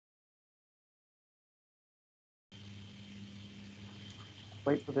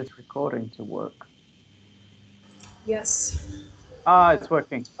Wait for this recording to work. Yes. It's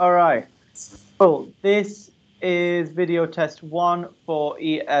working. All right. Cool. This is video test 1 for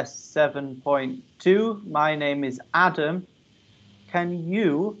ES7.2. My name is Adam. Can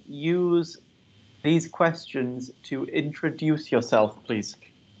you use these questions to introduce yourself, please?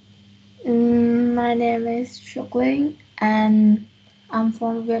 My name is Trúc, and I'm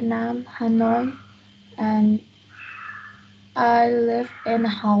from Vietnam, Hanoi, and I live in a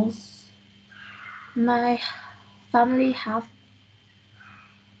house. My family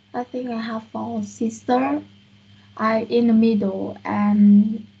I think I have a sister. I in the middle,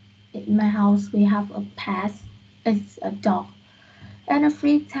 and in my house we have a pet. It's a dog. And a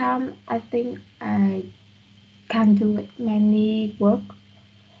free time, I think I can do many work.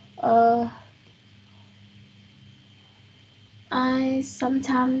 Uh, I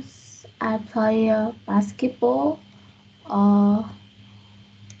sometimes I play basketball or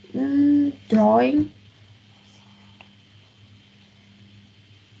drawing.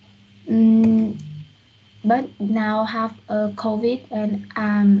 Mm, but now have a COVID and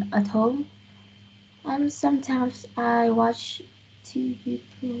I'm at home. Sometimes I watch TV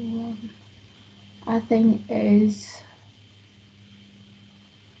program. I think is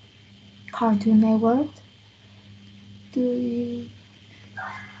Cartoon Network. Do you?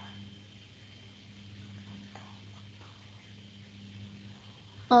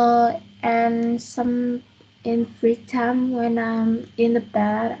 And some in free time when I'm in the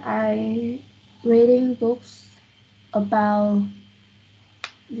bed, I reading books about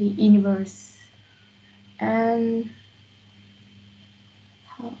the universe. And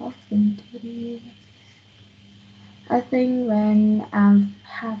how often do you? I think when Vietnam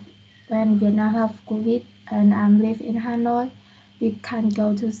have COVID and I'm live in Hanoi, we can't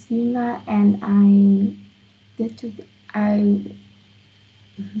go to cinema and did to I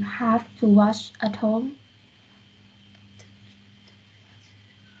have to watch at home.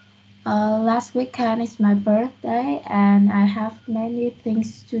 Last weekend is my birthday and I have many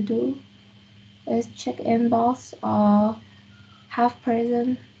things to do. Is check inbox or have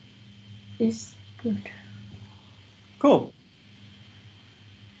present is good. Cool.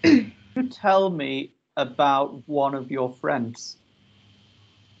 You tell me about one of your friends.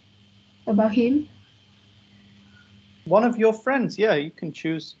 About him, One of your friends, yeah, you can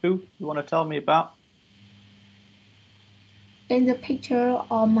choose who you want to tell me about. in the picture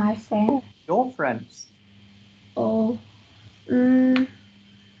of my friend. Your friends. Oh, mm,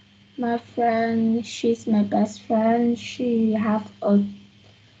 my friend, she's my best friend. She have a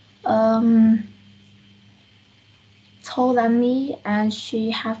um taller than me, and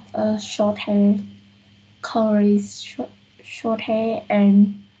she have a short hair, curly short hair,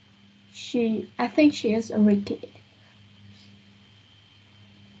 and I think she is a wicked.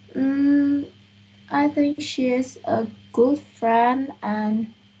 Mm, I think she is a good friend,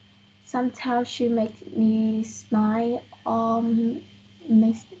 and sometimes she makes me smile or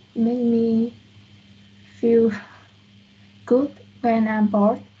makes make me feel good when I'm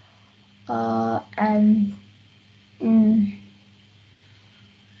bored. And mm,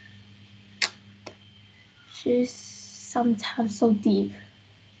 she's sometimes so deep.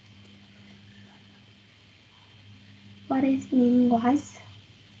 What is mean wise?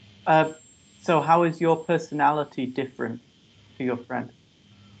 So how is your personality different to your friend?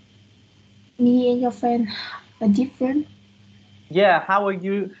 Me and your friend are different. Yeah, how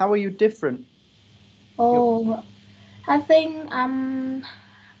are you different? Oh, I think I'm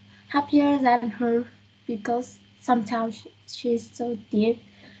happier than her because sometimes she's so deep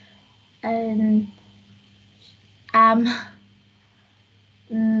and I'm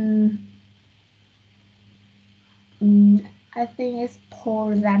mm, I think it's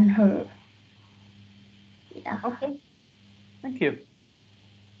poor than her. Yeah. Okay, thank you.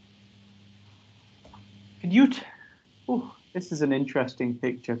 Can you this is an interesting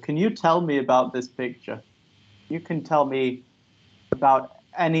picture. Can you tell me about this picture? You can tell me about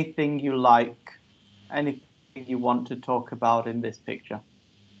anything you like, anything you want to talk about in this picture.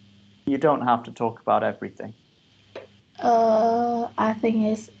 You don't have to talk about everything. I think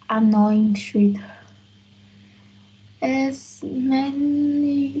it's annoying street. It's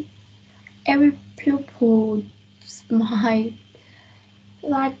many every pupil smile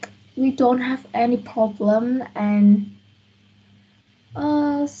like we don't have any problem and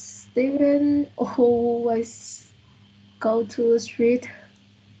student always go to the street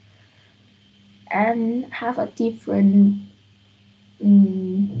and have a different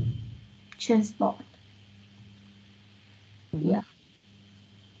um, transport. Mhm. Yeah.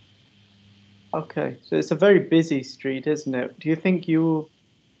 Okay, so it's a very busy street, isn't it? Do you think you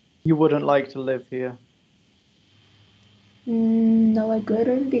wouldn't like to live here? No, I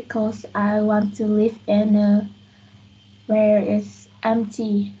couldn't because I want to live in a where it's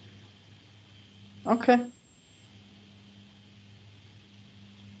empty. Okay.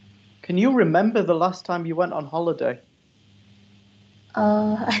 Can you remember the last time you went on holiday?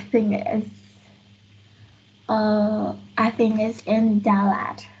 I think it's in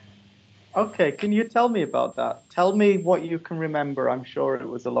Dalat. Okay, can you tell me about that? Tell me what you can remember. I'm sure it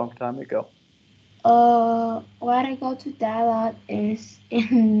was a long time ago. When I go to Dalat is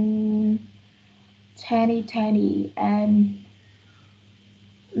in 2020, and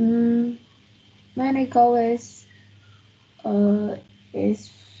um, when I go uh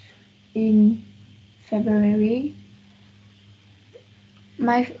is in February.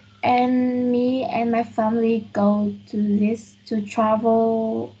 My and me and my family go to this to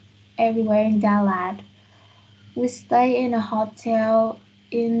travel everywhere in Dalat. We stay in a hotel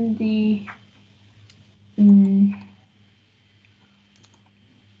in the um,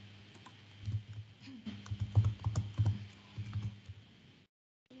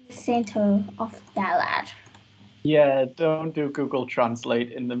 center of Dalat. Yeah, don't do Google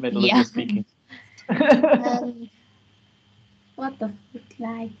Translate in the middle of Yeah. your speaking. And what the food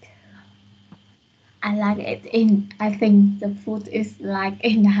like? I like it in. I think the food is like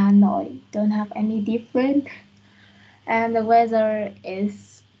in Hanoi. Don't have any different, and the weather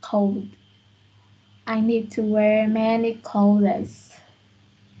is cold. I need to wear many clothes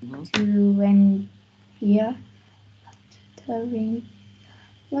Mhm. to when here during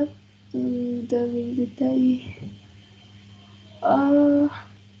what during the day. Uh,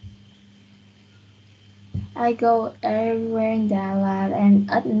 I go everywhere in Dalat, and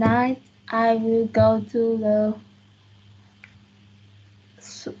at night I will go to the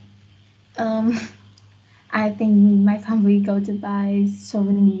um. I think my family go to buy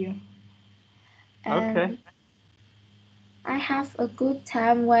souvenir, Okay. and I have a good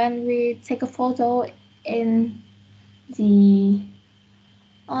time when we take a photo in the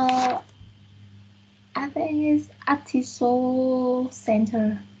I think it's Atiso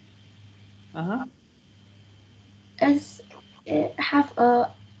Center. Uh-huh. It's, it have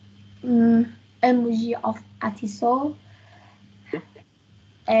a emoji of Atiso, Yeah.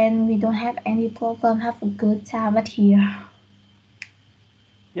 and we don't have any problem. Have a good time at here.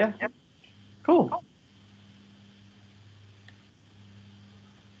 Yeah. Cool.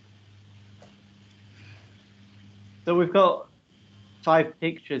 So we've got 5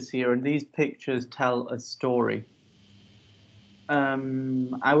 pictures here, and these pictures tell a story.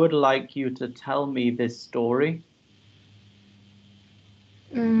 I would like you to tell me this story.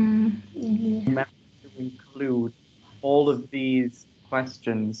 Yeah. Remember to include all of these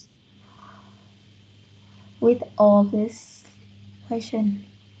questions. With all this question.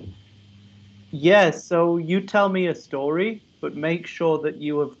 Yes, so you tell me a story, but make sure that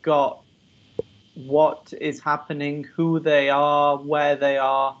you have got what is happening, who they are, where they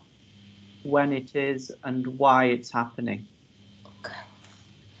are, when it is, and why it's happening. Okay.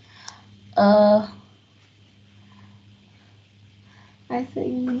 Uh, I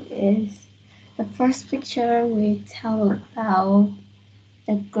think is the first picture we tell about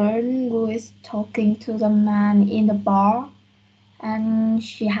the girl who is talking to the man in the bar, and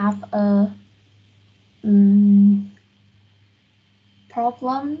she have a um,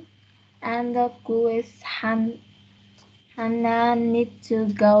 problem, and the girl is Hannah need to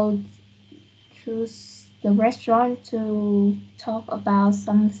go to the restaurant to talk about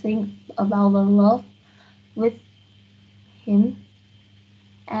something about the love with him,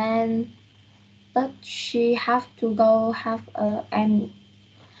 and but she have to go have a and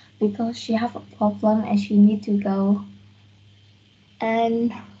because she have a problem and she need to go,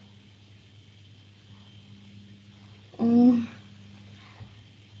 and um,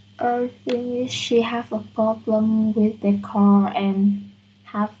 I think she have a problem with the car and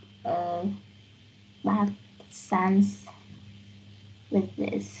have a bad sense with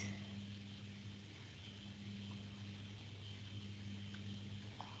this.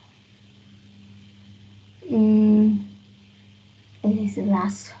 Mm, it is the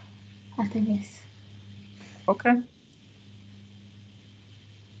last. I think it's Okay.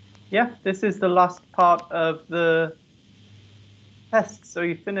 Yeah, this is the last part of the test. So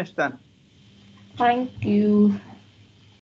you finished then. thank you.